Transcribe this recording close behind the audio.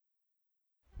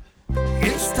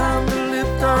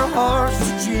our hearts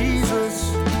to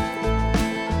Jesus.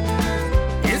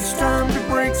 It's time to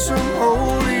break some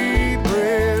holy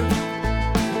bread.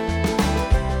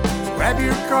 Grab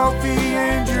your coffee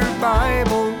and your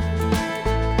Bible.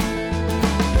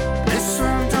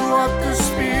 Listen to what the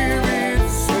Spirit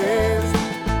says.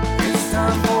 It's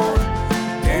time for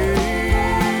daybreak.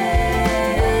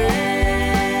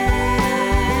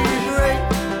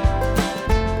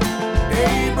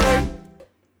 Daybreak.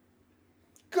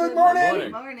 Good morning.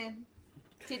 Good morning.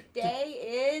 Today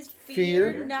is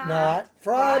Fear not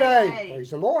Friday. Praise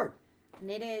the Lord.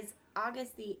 And it is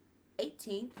August the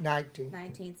 18th.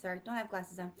 19th. Sorry, don't have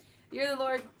glasses on. Year of the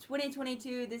Lord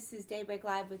 2022. This is Daybreak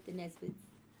Live with the Nesbits.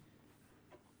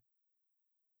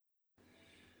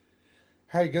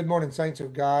 Hey, good morning, saints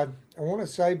of God. I want to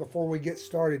say before we get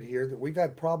started here that we've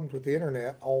had problems with the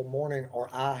internet all morning, or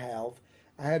I have.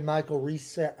 I had Michael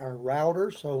reset our router,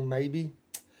 so maybe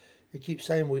it keeps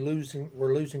saying we're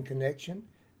losing connection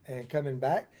and coming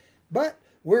back. But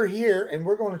we're here and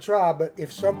we're going to try. But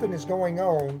if something is going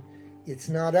on, it's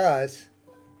not us.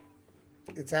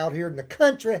 It's out here in the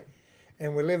country,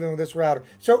 and we're living with this router.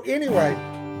 So anyway,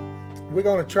 we're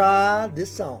going to try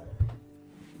this song.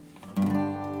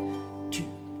 2,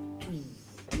 3,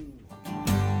 2.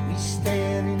 We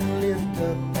stand and lift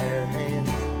up our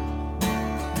hands.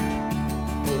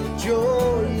 For the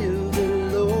joy of the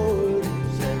Lord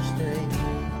is our strength.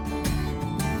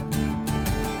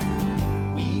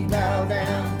 We bow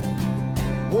down,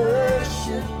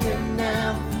 worship Him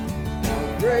now. How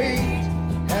great,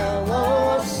 how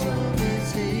awesome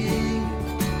is He.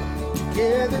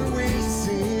 Together we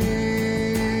sing.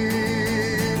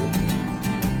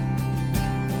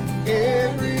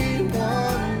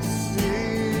 Everyone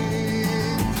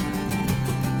sings.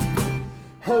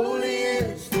 Holy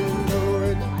is the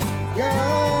Lord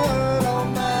God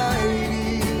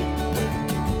Almighty.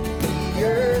 The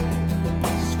earth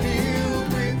is filled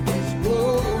with His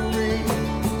glory.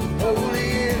 Holy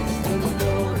is the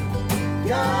Lord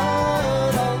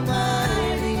God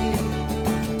Almighty.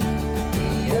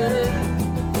 The earth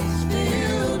is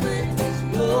filled with His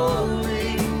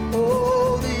glory.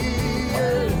 Oh, the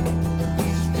earth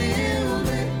is filled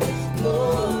with His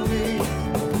glory.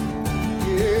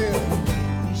 Yeah,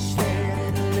 we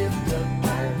stand and lift up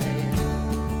our hands.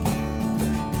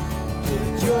 For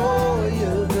the joy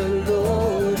of the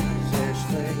Lord is our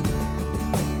strength.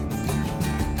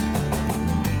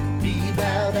 We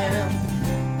bow down,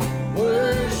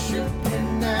 worship Him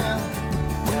now.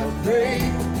 How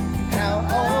great, how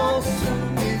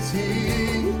awesome is He.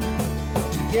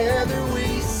 Together we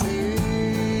sing.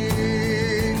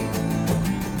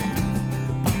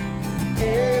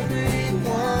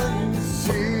 Everyone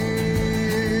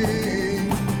sing.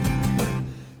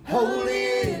 Holy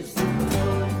is the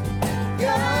Lord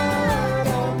God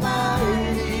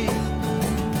Almighty.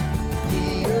 The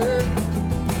earth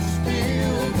is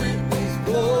filled with His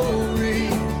glory.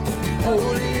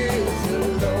 Holy is the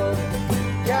Lord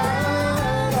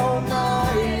God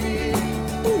Almighty.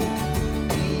 Ooh.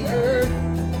 The earth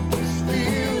is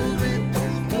filled with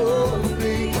His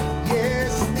glory.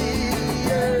 Yes, the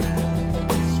earth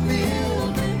is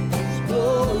filled with His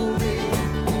glory.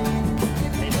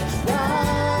 And it's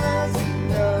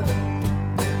rising up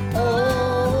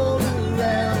all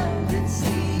around. It's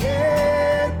the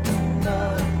anthem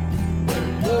of the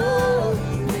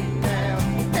Lord's renown.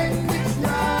 And it's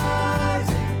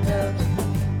rising up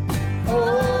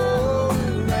all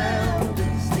around.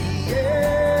 It's the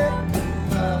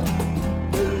anthem of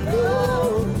the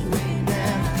Lord's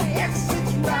renown. Yes,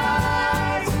 it's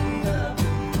rising up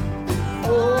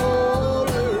all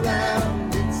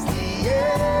around. It's the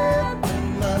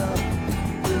anthem of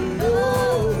the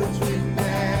Lord's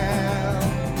renown.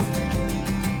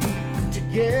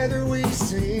 Together we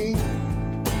sing.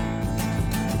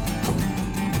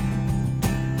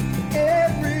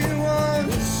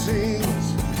 Everyone sings.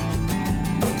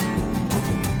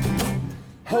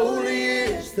 Holy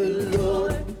is the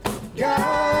Lord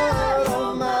God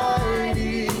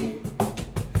Almighty.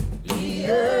 The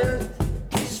earth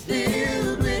is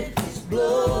filled with His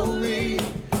glory.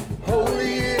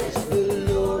 Holy is the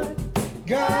Lord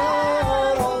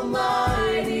God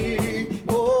Almighty.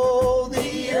 Oh,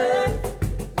 the earth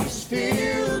is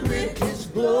filled with His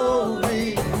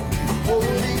glory.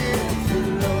 Holy is the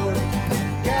Lord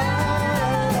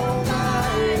God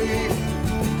Almighty.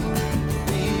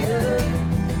 The earth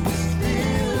is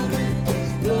filled with His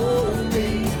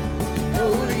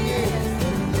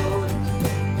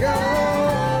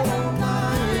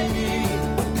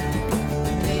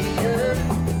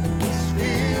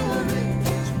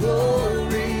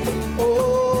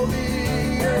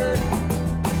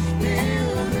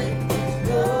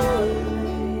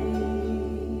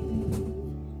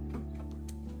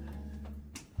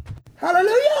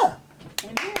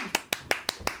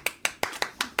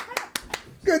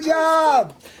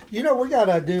You know, we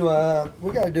gotta do a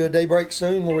daybreak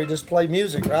soon where we just play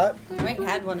music, right? We ain't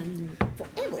had one in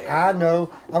forever. I know.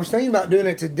 I was thinking about doing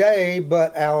it today,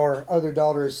 but our other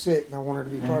daughter is sick and I want her to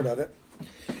be part of it.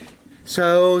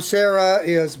 So Sarah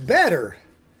is better,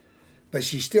 but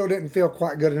she still didn't feel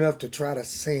quite good enough to try to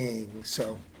sing.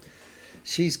 So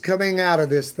she's coming out of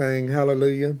this thing.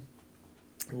 Hallelujah.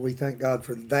 We thank God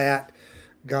for that.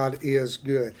 God is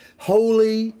good.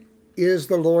 Holy is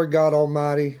the Lord God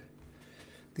Almighty.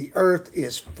 The earth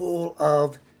is full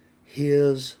of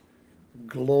His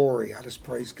glory. I just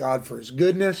praise God for His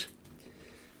goodness.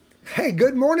 Hey,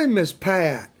 good morning, Miss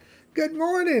Pat. Good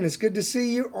morning. It's good to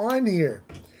see you on here.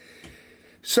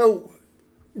 So,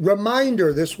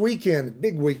 reminder this weekend,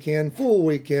 big weekend, full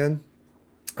weekend.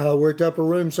 We're at the Upper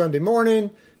Room Sunday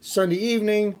morning, Sunday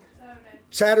evening,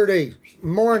 Saturday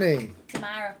morning.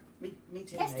 Tomorrow. Me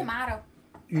too. Yes, Meg. tomato.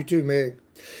 You too, Meg.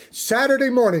 Saturday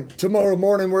morning, tomorrow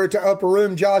morning, we're at the Upper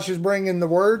Room. Josh is bringing the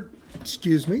word.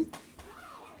 Excuse me.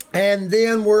 And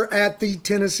then we're at the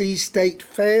Tennessee State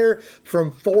Fair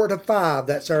from 4 to 5.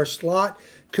 That's our slot.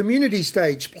 Community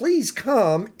stage. Please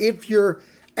come if you're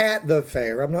at the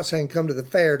fair. I'm not saying come to the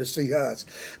fair to see us.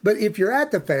 But if you're at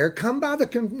the fair, come by the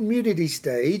community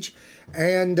stage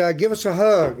and give us a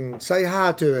hug and say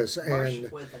hi to us. And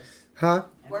Worship with us. huh?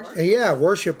 Worship. Yeah,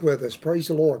 worship with us. Praise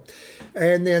the Lord.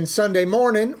 And then Sunday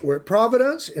morning, we're at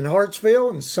Providence in Hartsville.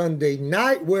 And Sunday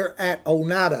night, we're at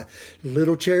Oneida,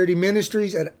 Little Charity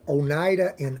Ministries at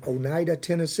Oneida in Oneida,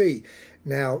 Tennessee.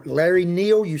 Now, Larry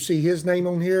Neal, you see his name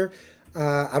on here.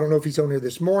 I don't know if he's on here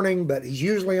this morning, but he's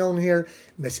usually on here.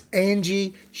 Miss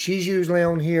Angie, she's usually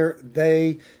on here.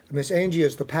 Miss Angie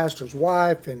is the pastor's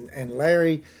wife, and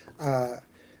Larry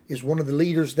is one of the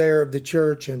leaders there of the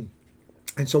church. And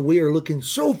so we are looking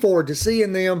so forward to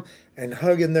seeing them and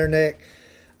hugging their neck.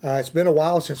 It's been a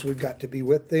while since we've got to be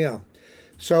with them.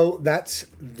 So that's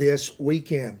this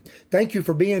weekend. Thank you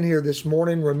for being here this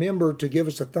morning. Remember to give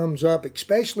us a thumbs up,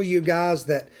 especially you guys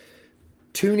that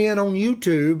tune in on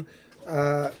YouTube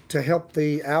to help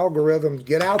the algorithm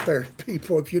get out there.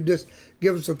 People, if you just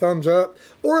give us a thumbs up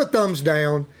or a thumbs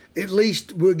down, at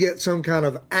least we'll get some kind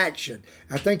of action.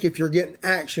 I think if you're getting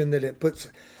action, that it puts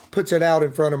it out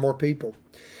in front of more people.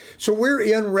 So we're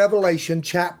in Revelation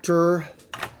chapter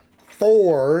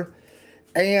 4,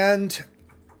 and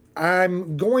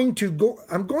I'm going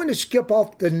to skip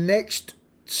off the next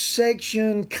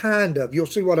section, kind of. You'll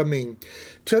see what I mean.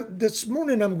 This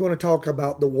morning I'm going to talk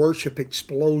about the worship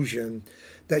explosion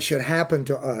that should happen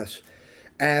to us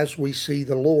as we see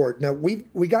the Lord. Now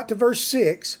we got to verse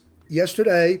 6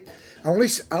 yesterday. I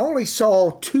only saw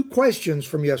 2 questions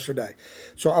from yesterday.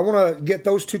 So I want to get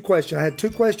those 2 questions. I had 2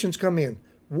 questions come in.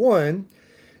 One,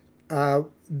 who are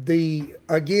the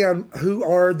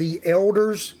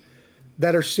elders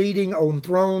that are seating on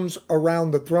thrones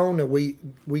around the throne? And we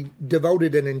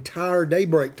devoted an entire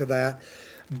daybreak to that.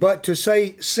 But to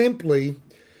say simply,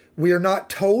 we are not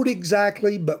told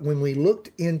exactly, but when we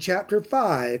looked in chapter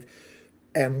 5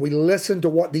 and we listened to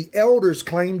what the elders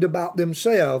claimed about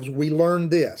themselves, we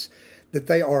learned this, that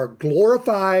they are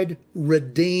glorified,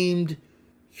 redeemed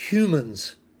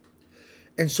humans.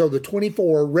 And so the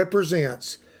 24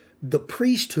 represents the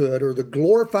priesthood or the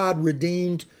glorified,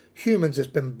 redeemed humans that's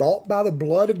been bought by the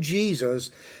blood of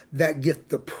Jesus that get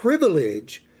the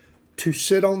privilege to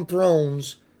sit on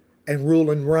thrones and rule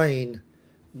and reign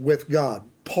with God.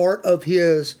 Part of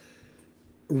His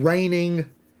reigning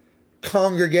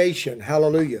congregation.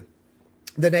 Hallelujah.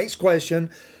 The next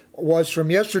question was from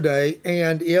yesterday,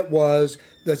 and it was,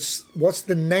 what's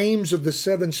the names of the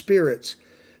 7 spirits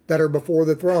that are before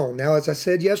the throne? Now, as I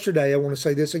said yesterday, I want to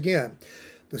say this again.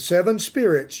 The 7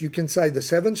 spirits, you can say the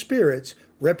 7 spirits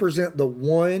represent the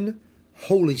one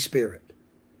Holy Spirit.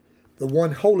 The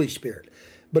one Holy Spirit.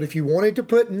 But if you wanted to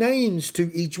put names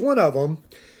to each one of them,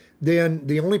 then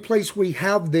the only place we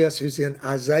have this is in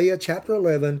Isaiah chapter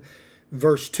 11,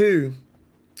 verse 2.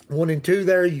 1 and 2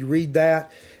 there, you read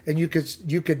that, and you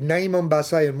could name them by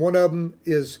saying one of them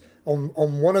is,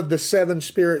 on one of the 7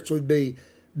 spirits would be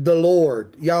the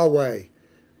Lord, Yahweh.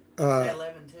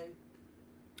 11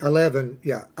 too. 11,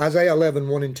 yeah. Isaiah 11,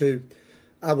 1 and 2.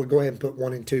 I would go ahead and put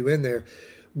 1 and 2 in there.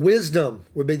 Wisdom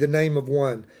would be the name of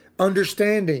one.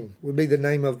 Understanding would be the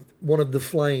name of one of the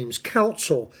flames.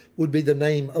 Counsel would be the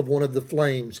name of one of the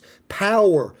flames.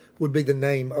 Power would be the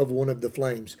name of one of the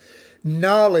flames.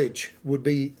 Knowledge would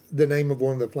be the name of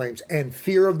one of the flames. And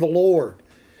fear of the Lord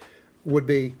would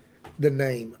be the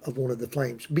name of one of the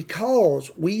flames.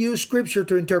 Because we use Scripture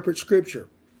to interpret Scripture.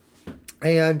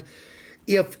 And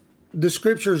if the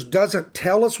Scriptures doesn't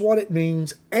tell us what it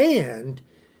means, and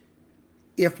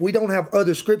if we don't have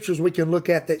other Scriptures we can look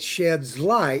at that sheds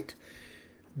light,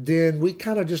 then we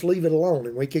kind of just leave it alone,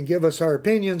 and we can give us our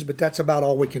opinions, but that's about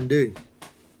all we can do.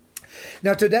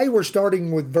 Now today we're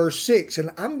starting with verse 6,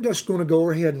 and I'm just going to go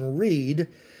ahead and read.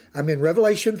 I'm in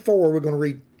Revelation 4. We're going to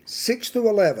read 6 through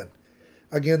 11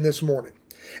 again this morning.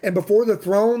 And before the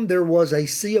throne there was a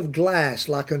sea of glass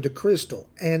like unto crystal,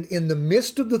 and in the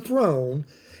midst of the throne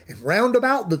and round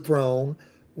about the throne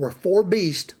were four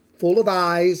beasts full of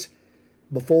eyes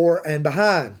before and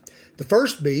behind. The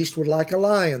first beast was like a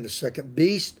lion, the second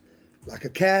beast like a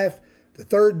calf, the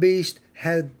third beast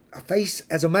had a face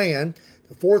as a man,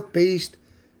 the fourth beast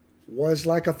was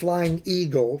like a flying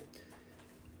eagle,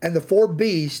 and the four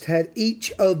beasts had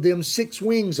each of them 6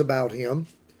 wings about him,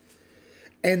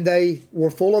 and they were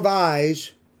full of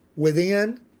eyes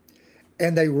within,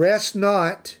 and they rest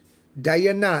not day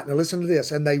and night. Now listen to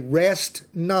this. And they rest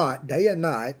not day and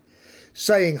night,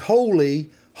 saying, Holy,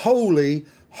 holy,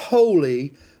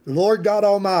 holy, Lord God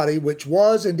Almighty, which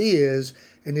was and is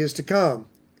to come.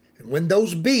 And when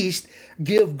those beasts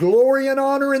give glory and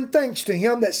honor and thanks to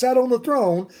him that sat on the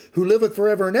throne, who liveth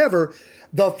forever and ever,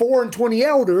 the 24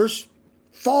 elders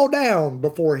fall down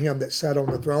before him that sat on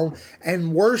the throne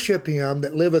and worship him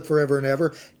that liveth forever and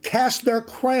ever, cast their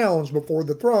crowns before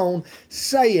the throne,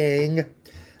 saying,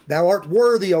 Thou art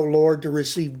worthy, O Lord, to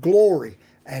receive glory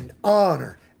and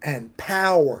honor and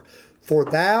power, for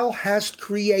thou hast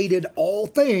created all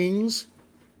things,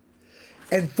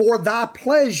 and for thy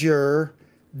pleasure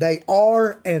they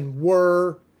are and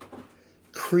were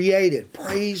created.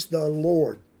 Praise the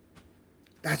Lord.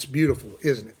 That's beautiful,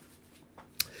 isn't it?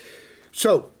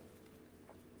 So,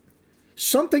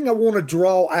 something I want to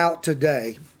draw out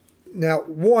today. Now,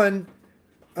 one,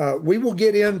 we will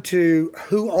get into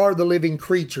who are the living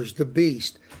creatures, the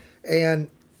beast,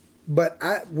 but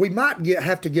we might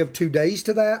have to give 2 days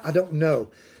to that. I don't know,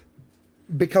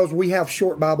 because we have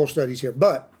short Bible studies here.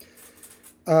 But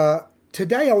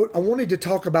today I wanted to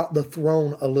talk about the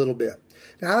throne a little bit.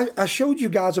 Now, I showed you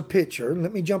guys a picture.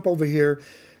 Let me jump over here.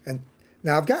 And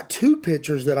now I've got 2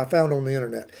 pictures that I found on the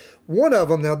internet. One of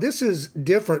them, now this is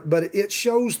different, but it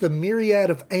shows the myriad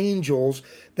of angels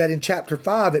that in chapter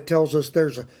 5 it tells us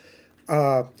there's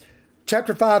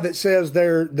chapter 5 it says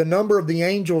the number of the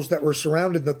angels that were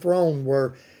surrounding the throne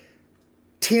were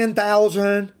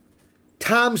 10,000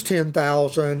 times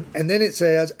 10,000, and then it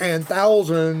says, and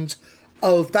thousands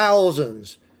of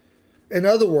thousands. In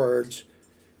other words,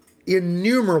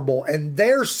 innumerable, and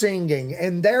they're singing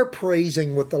and they're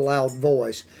praising with a loud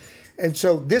voice. And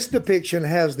so this depiction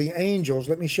has the angels.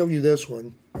 Let me show you this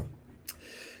one.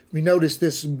 We notice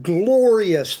this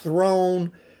glorious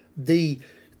throne. The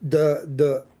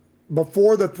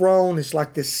before the throne is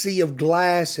like the sea of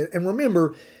glass. And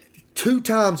remember, 2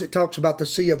 times it talks about the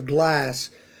sea of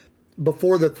glass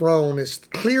before the throne. It's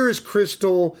clear as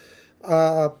crystal,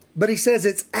 but he says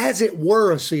it's as it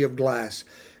were a sea of glass.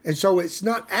 And so it's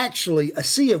not actually a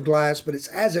sea of glass, but it's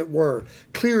as it were,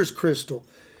 clear as crystal.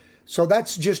 So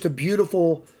that's just a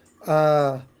beautiful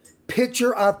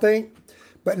picture, I think.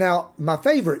 But now, my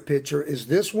favorite picture is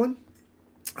this one.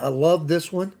 I love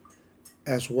this one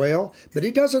as well. But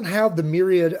it doesn't have the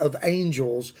myriad of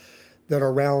angels that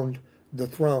are around the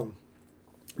throne.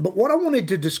 But what I wanted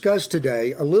to discuss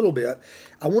today a little bit,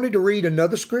 I wanted to read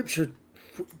another scripture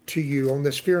to you on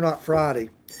this Fear Not Friday.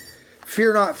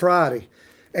 Fear Not Friday.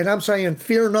 And I'm saying,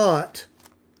 fear not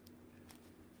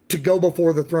to go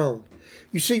before the throne.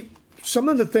 You see, some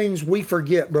of the things we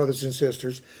forget, brothers and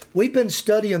sisters, we've been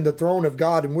studying the throne of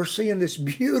God, and we're seeing this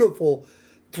beautiful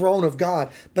throne of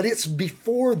God, but it's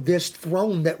before this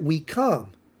throne that we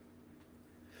come.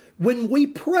 When we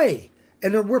pray,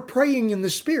 and we're praying in the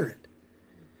Spirit,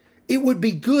 it would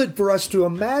be good for us to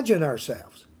imagine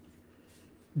ourselves.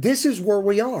 This is where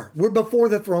we are. We're before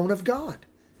the throne of God.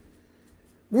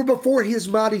 We're before his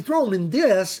mighty throne, and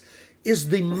this is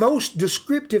the most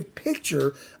descriptive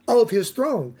picture of his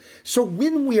throne. So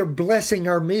when we are blessing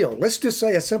our meal, let's just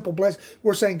say a simple blessing,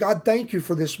 we're saying, God, thank you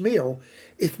for this meal.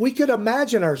 If we could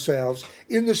imagine ourselves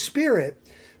in the Spirit,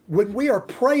 when we are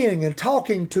praying and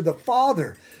talking to the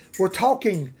Father, we're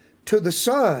talking to the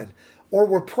Son, or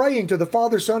we're praying to the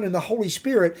Father, Son, and the Holy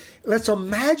Spirit, let's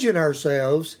imagine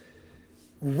ourselves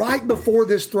right before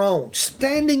this throne,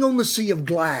 standing on the sea of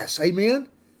glass. Amen?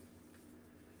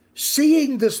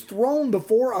 Seeing this throne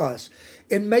before us,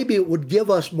 and maybe it would give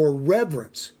us more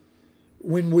reverence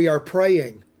when we are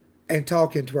praying and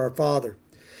talking to our Father.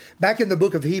 Back in the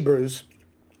book of Hebrews,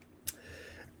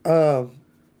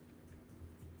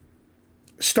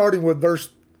 starting with verse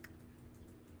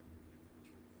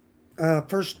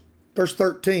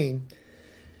 13,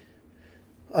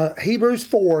 Hebrews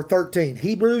 4:13.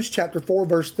 Hebrews chapter 4,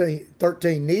 verse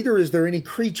 13. Neither is there any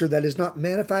creature that is not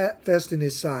manifest in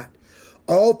his sight.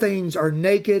 All things are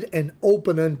naked and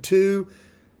open unto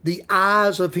the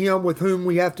eyes of him with whom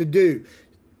we have to do.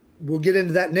 We'll get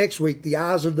into that next week, the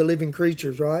eyes of the living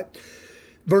creatures, right?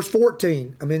 Verse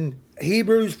 14,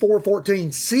 Hebrews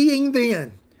 4:14. Seeing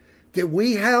then that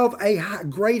we have a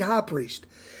great high priest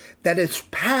that has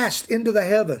passed into the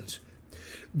heavens,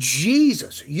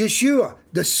 Jesus, Yeshua,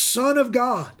 the Son of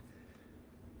God,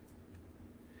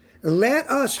 let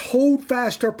us hold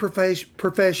fast our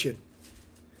profession.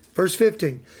 Verse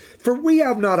 15, for we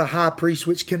have not a high priest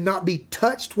which cannot be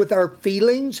touched with our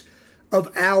feelings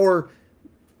of our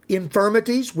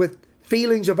infirmities, but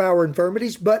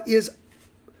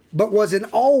was in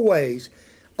always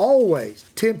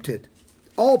tempted,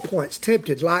 all points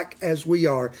tempted like as we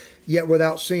are, yet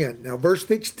without sin. Now verse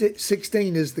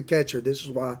 16 is the catcher. This is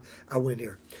why I went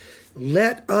here.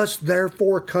 Let us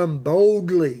therefore come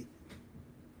boldly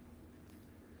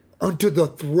unto the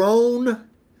throne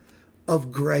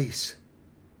of grace,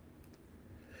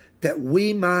 that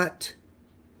we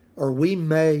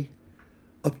may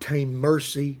obtain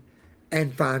mercy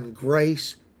and find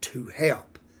grace to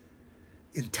help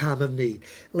in time of need.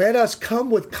 Let us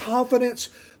come with confidence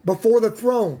before the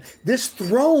throne. This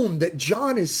throne that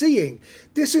John is seeing,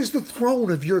 this is the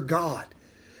throne of your God.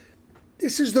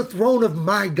 This is the throne of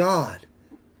my God.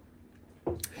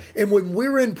 And when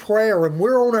we're in prayer and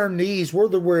we're on our knees,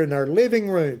 whether we're in our living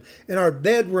room, in our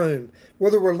bedroom,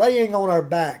 whether we're laying on our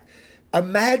back,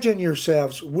 imagine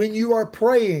yourselves when you are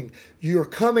praying, you're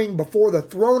coming before the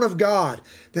throne of God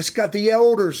that's got the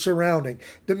elders surrounding,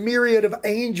 the myriad of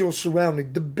angels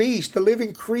surrounding, the beast, the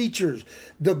living creatures,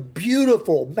 the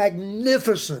beautiful,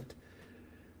 magnificent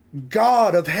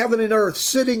God of heaven and earth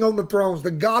sitting on the thrones,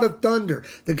 the God of thunder,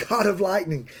 the God of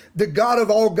lightning, the God of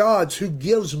all gods who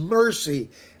gives mercy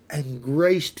and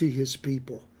grace to his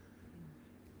people.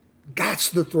 That's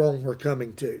the throne we're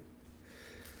coming to.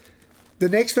 The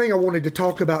next thing I wanted to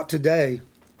talk about today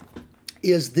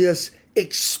is this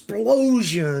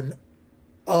explosion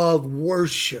of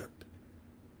worship.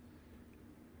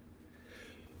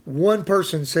 One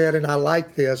person said, and I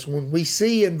like this, when we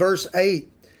see in verse 8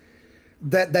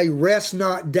 that they rest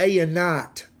not day and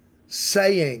night,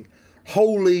 saying,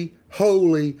 holy,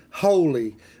 holy,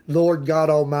 holy, Lord God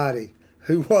Almighty,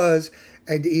 who was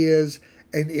and is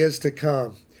to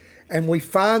come. And we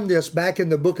find this back in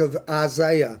the book of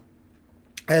Isaiah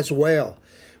as well.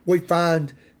 We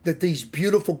find that these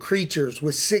beautiful creatures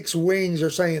with 6 wings are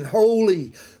saying,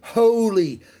 holy,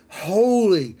 holy,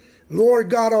 holy, Lord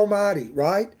God Almighty,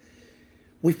 right?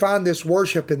 We find this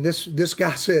worship, and this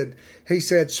guy said,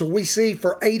 so we see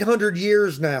for 800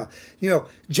 years now,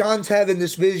 John's having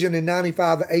this vision in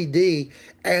 95 AD,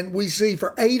 and we see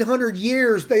for 800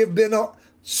 years they have been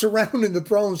surrounding the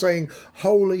throne saying,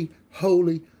 holy,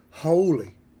 holy,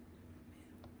 holy.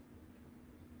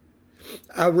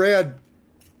 I read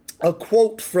a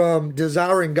quote from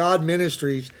Desiring God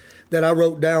Ministries that I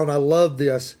wrote down. I love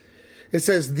this. It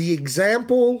says, the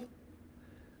example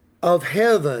of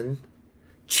heaven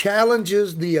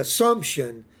challenges the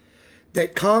assumption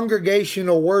that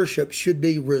congregational worship should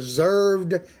be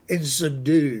reserved and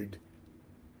subdued.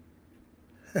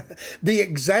 The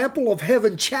example of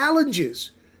heaven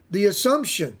challenges the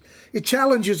assumption. It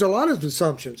challenges a lot of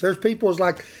assumptions. There's people who's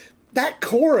like, that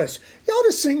chorus, you ought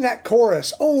to sing that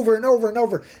chorus over and over and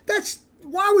over.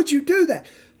 Why would you do that?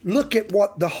 Look at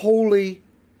what the holy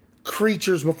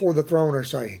creatures before the throne are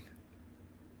saying.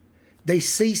 They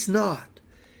cease not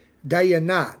day and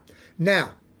night.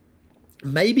 Now,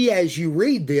 maybe as you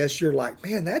read this, you're like,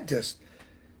 man, that just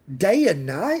day and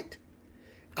night?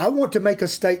 I want to make a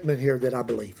statement here that I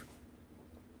believe.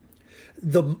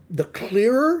 The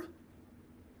clearer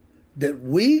that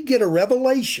we get a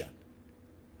revelation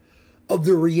of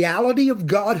the reality of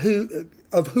God,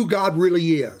 who God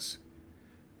really is,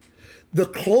 the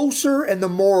closer and the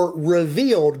more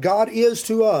revealed God is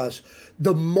to us,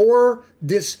 the more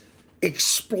this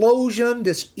explosion,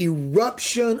 this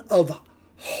eruption of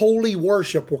holy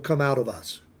worship will come out of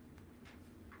us.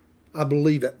 I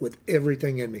believe it with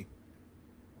everything in me.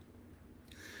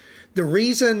 The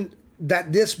reason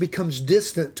that this becomes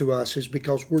distant to us is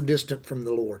because we're distant from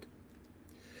the Lord.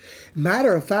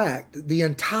 Matter of fact, the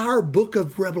entire book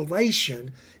of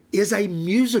Revelation is a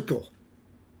musical.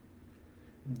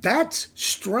 That's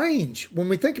strange when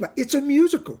we think about it. It's a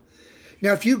musical.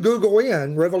 Now, if you Google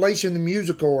in Revelation the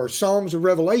musical or Songs of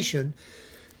Revelation,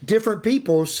 different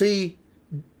people see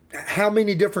how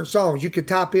many different songs. You could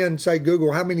type in, say,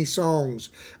 Google, how many songs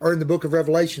are in the book of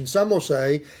Revelation. Some will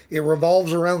say it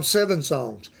revolves around 7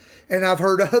 songs. And I've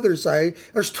heard others say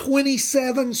there's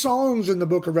 27 songs in the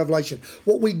book of Revelation.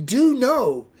 What we do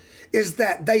know is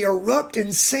that they erupt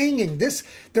in singing.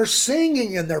 They're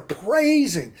singing and they're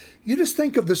praising. You just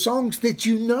think of the songs that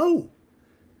you know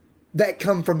that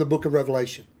come from the book of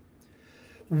Revelation.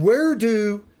 Where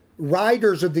do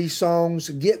writers of these songs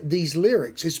get these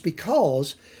lyrics? It's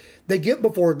because they get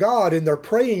before God and they're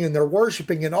praying and they're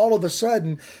worshiping, and all of a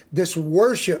sudden this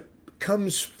worship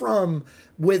comes from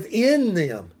within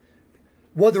them.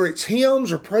 Whether it's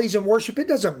hymns or praise and worship, it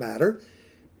doesn't matter.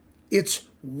 It's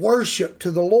worship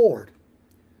to the Lord.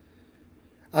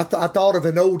 I thought of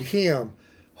an old hymn.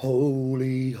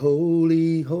 Holy,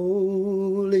 holy,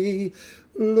 holy,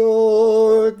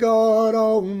 Lord God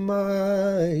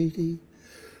Almighty.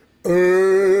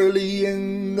 Early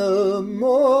in the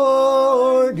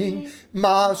morning,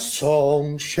 my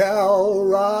song shall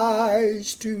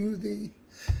rise to thee.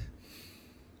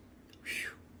 Whew.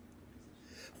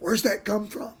 Where's that come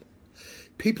from?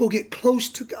 People get close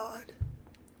to God.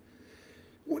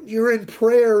 When you're in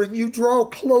prayer and you draw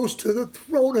close to the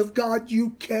throne of God,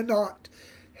 you cannot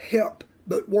help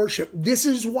but worship. This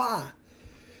is why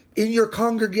in your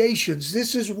congregations,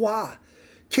 this is why.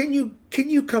 Can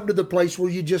you come to the place where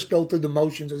you just go through the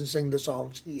motions and sing the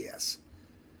songs? Yes.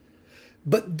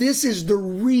 But this is the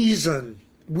reason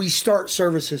we start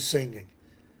services singing.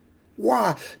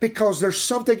 Why? Because there's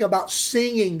something about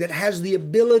singing that has the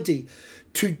ability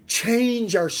to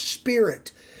change our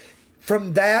spirit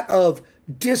from that of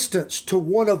distance to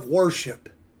one of worship,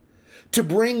 to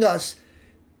bring us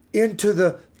into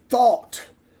the thought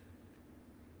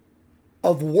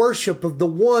of worship of the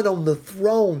one on the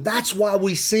throne. That's why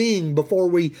we sing before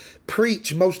we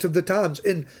preach most of the times.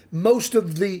 In most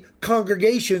of the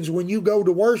congregations, when you go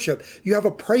to worship, you have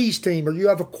a praise team or you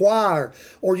have a choir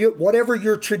or whatever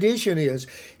your tradition is,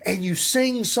 and you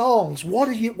sing songs. Why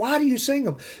do you sing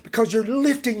them? Because you're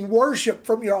lifting worship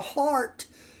from your heart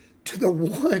to the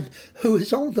one who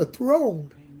is on the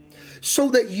throne, so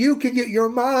that you can get your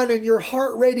mind and your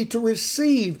heart ready to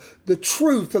receive the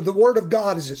truth of the Word of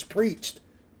God as it's preached.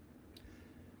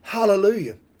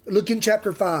 Hallelujah. Look in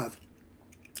chapter 5.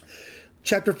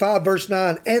 Chapter 5, verse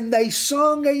 9. And they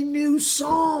sung a new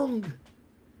song.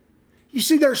 You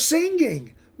see, they're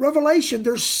singing. Revelation,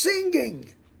 they're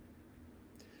singing.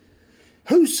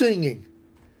 Who's singing?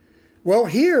 Well,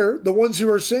 here, the ones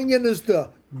who are singing is the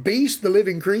beast, the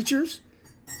living creatures,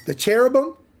 the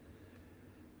cherubim,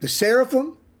 the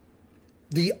seraphim,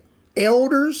 the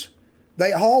elders.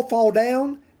 They all fall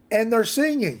down and they're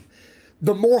singing.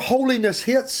 The more holiness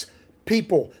hits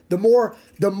people, the more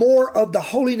of the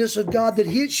holiness of God that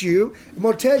hits you, I'm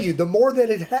going to tell you, the more that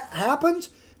it happens,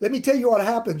 let me tell you what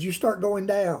happens. You start going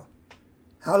down.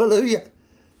 Hallelujah.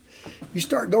 You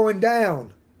start going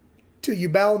down till you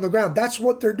bow on the ground. That's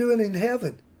what they're doing in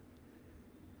heaven.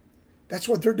 That's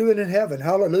what they're doing in heaven.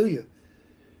 Hallelujah.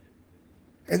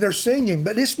 And they're singing,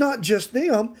 but it's not just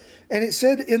them. And it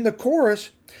said in the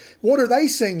chorus, what are they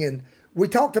singing? We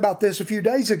talked about this a few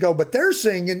days ago, but they're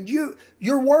singing,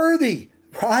 you're worthy,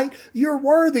 right? You're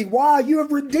worthy. Why? You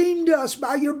have redeemed us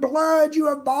by your blood. You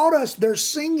have bought us. They're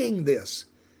singing this.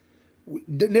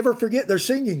 Never forget, they're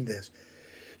singing this.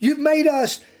 You've made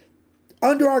us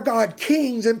under our God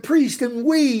kings and priests, and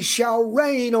we shall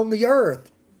reign on the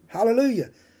earth.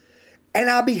 Hallelujah. And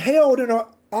I beheld and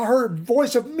I heard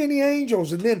voice of many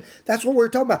angels. And then that's what we're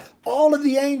talking about. All of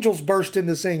the angels burst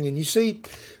into singing. You see,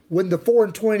 when the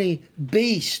 24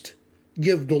 beasts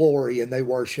give glory and they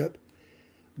worship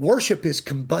is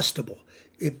combustible.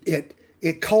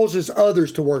 It causes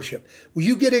others to worship. When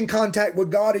you get in contact with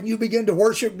God and you begin to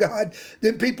worship God,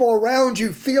 then people around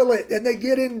you feel it and they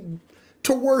get in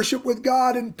to worship with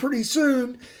God. And pretty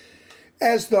soon,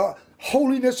 as the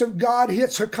holiness of God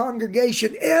hits a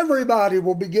congregation, everybody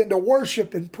will begin to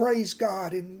worship and praise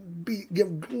God and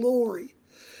give glory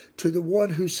to the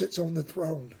one who sits on the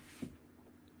throne.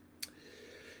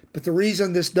 But the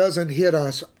reason this doesn't hit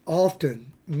us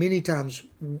often, many times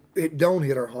it don't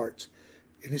hit our hearts,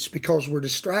 and it's because we're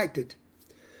distracted.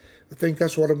 I think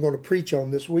that's what I'm going to preach on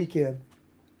this weekend.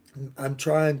 I'm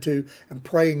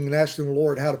praying and asking the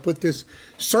Lord how to put this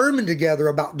sermon together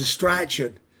about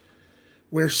distraction.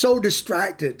 We're so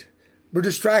distracted. We're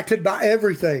distracted by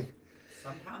everything.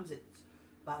 Sometimes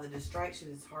by the distraction,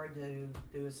 it's hard to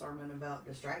do a sermon about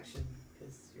distraction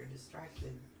because you're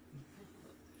distracted.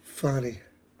 Funny.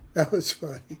 That was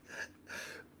funny.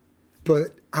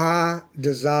 But I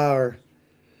desire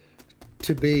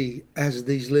to be as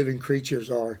these living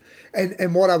creatures are.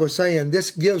 And what I was saying,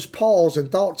 this gives pause and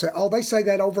thoughts. They say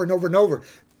that over and over and over.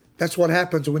 That's what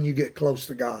happens when you get close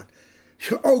to God.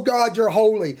 Oh, God, you're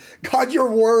holy. God, you're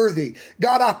worthy.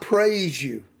 God, I praise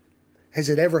you. Has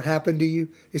it ever happened to you?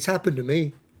 It's happened to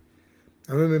me.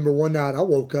 I remember one night I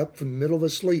woke up from the middle of a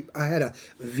sleep. I had a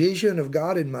vision of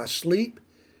God in my sleep,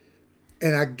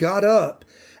 and I got up.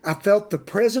 I felt the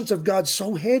presence of God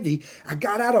so heavy, I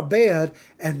got out of bed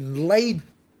and laid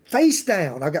face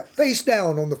down. I got face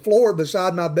down on the floor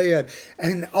beside my bed,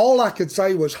 and all I could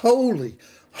say was, holy,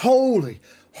 holy,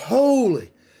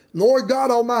 holy, Lord God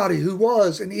Almighty, who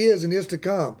was and is to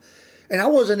come. And I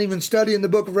wasn't even studying the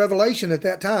book of Revelation at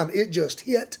that time. It just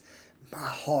hit my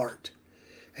heart.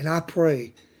 And I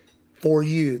pray for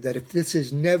you that if this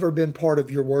has never been part of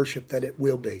your worship, that it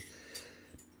will be.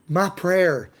 My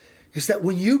prayer is that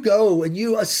when you go and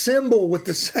you assemble with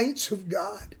the saints of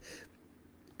God,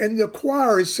 and the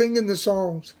choir is singing the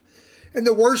songs, and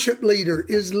the worship leader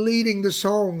is leading the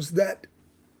songs, that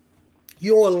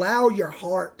you'll allow your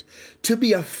heart to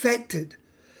be affected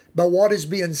by what is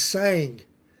being sang,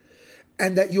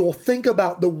 and that you'll think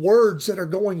about the words that are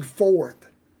going forth,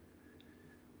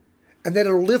 and that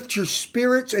it'll lift your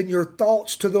spirits and your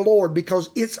thoughts to the Lord, because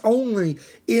it's only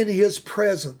in His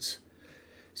presence.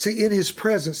 See, in His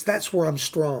presence, that's where I'm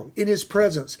strong. In His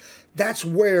presence, that's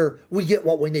where we get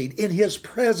what we need. In His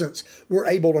presence, we're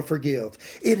able to forgive.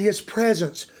 In His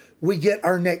presence, we get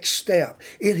our next step.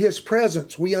 In His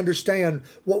presence, we understand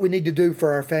what we need to do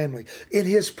for our family. In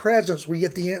His presence, we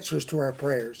get the answers to our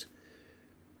prayers.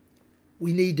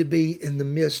 We need to be in the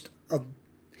midst of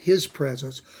His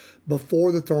presence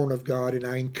before the throne of God. And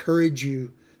I encourage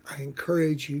you,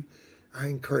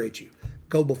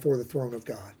 go before the throne of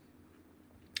God.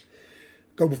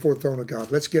 Go before the throne of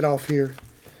God. Let's get off here.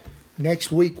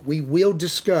 Next week, we will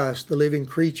discuss the living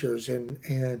creatures,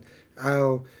 and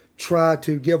I'll try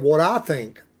to give what I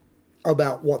think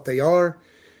about what they are.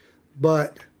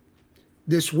 But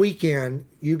this weekend,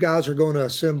 you guys are going to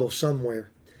assemble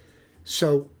somewhere.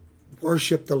 So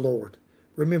worship the Lord.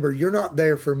 Remember, you're not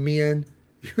there for men.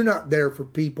 You're not there for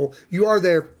people. You are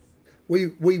there. We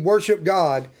worship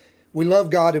God. We love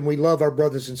God, and we love our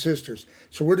brothers and sisters.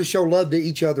 So we're to show love to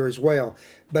each other as well.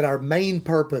 But our main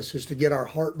purpose is to get our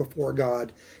heart before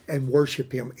God and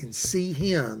worship Him and see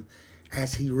Him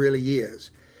as He really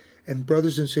is. And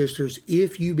brothers and sisters,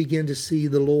 if you begin to see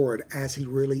the Lord as He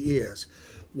really is,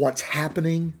 what's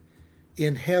happening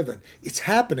in heaven, it's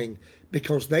happening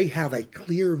because they have a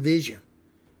clear vision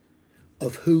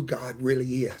of who God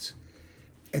really is.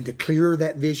 And the clearer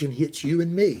that vision hits you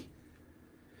and me,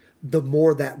 the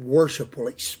more that worship will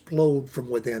explode from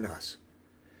within us.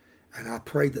 And I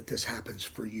pray that this happens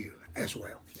for you as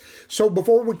well. So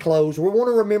before we close, we want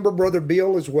to remember Brother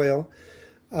Bill as well.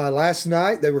 Last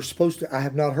night, they were supposed to, I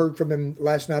have not heard from him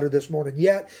last night or this morning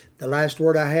yet. The last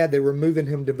word I had, they were moving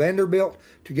him to Vanderbilt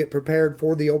to get prepared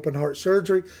for the open heart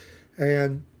surgery.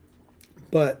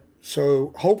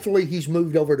 So hopefully he's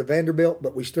moved over to Vanderbilt,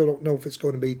 but we still don't know if it's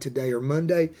going to be today or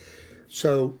Monday.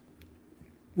 So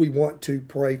we want to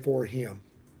pray for him.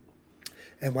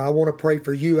 And I want to pray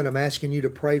for you, and I'm asking you to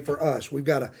pray for us. We've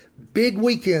got a big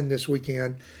weekend this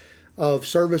weekend of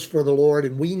service for the Lord,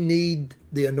 and we need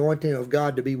the anointing of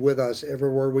God to be with us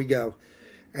everywhere we go.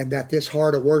 And that this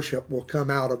heart of worship will come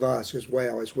out of us as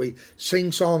well. As we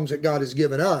sing songs that God has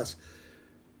given us,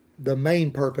 the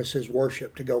main purpose is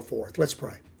worship to go forth. Let's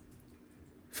pray.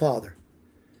 Father,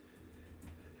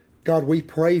 God, we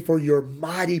pray for your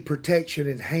mighty protection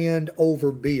and hand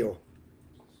over Bill.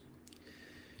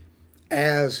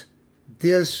 As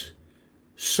this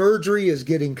surgery is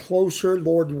getting closer,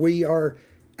 Lord, we are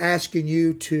asking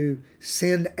you to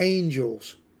send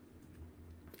angels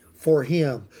for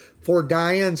him, for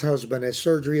Diane's husband, as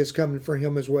surgery is coming for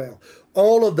him as well.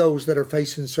 All of those that are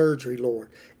facing surgery, Lord,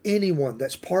 anyone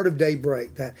that's part of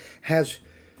Daybreak that has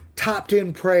typed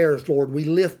in prayers, Lord, we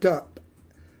lift up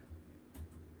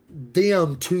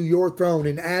them to your throne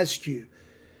and ask you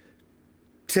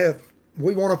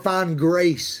we want to find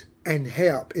grace and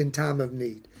help in time of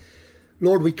need.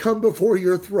 Lord, we come before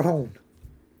your throne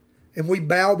and we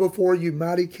bow before you,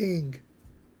 mighty King.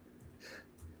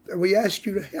 And we ask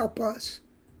you to help us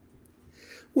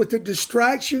with the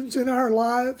distractions in our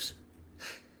lives.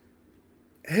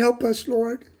 Help us,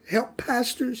 Lord. Help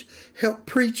pastors, help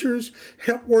preachers,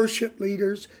 help worship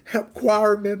leaders, help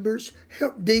choir members,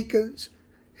 help deacons,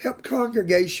 help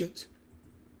congregations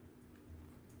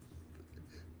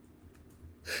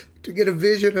to get a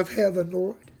vision of heaven,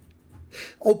 Lord.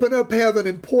 Open up heaven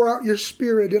and pour out your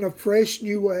Spirit in a fresh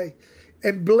new way,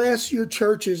 and bless your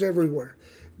churches everywhere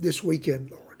this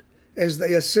weekend, Lord. As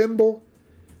they assemble,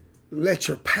 let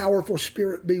your powerful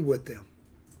Spirit be with them.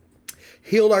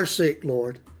 Heal our sick,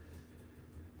 Lord.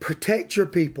 Protect your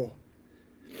people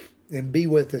and be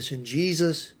with us. In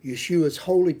Jesus, Yeshua's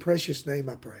holy, precious name,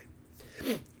 I pray.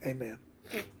 Amen.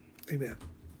 Amen.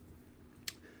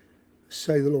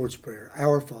 Say the Lord's Prayer.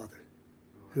 Our Father,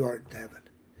 who art in heaven,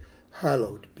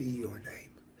 hallowed be your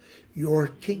name. Your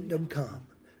kingdom come,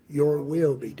 your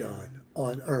will be done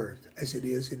on earth as it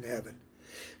is in heaven.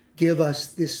 Give us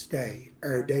this day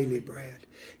our daily bread,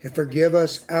 and forgive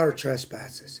us our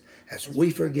trespasses, as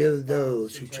we forgive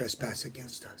those who trespass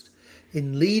against us.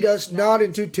 And lead us not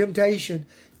into temptation,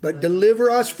 but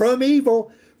deliver us from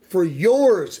evil. For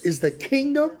yours is the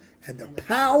kingdom and the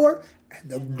power and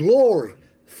the glory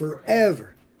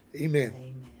forever. Amen.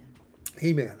 Amen.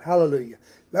 Amen. Hallelujah.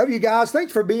 Love you guys.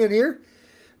 Thanks for being here.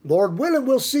 Lord willing,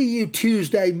 we'll see you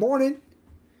Tuesday morning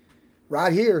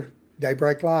right here,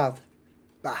 Daybreak Live.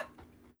 Bye.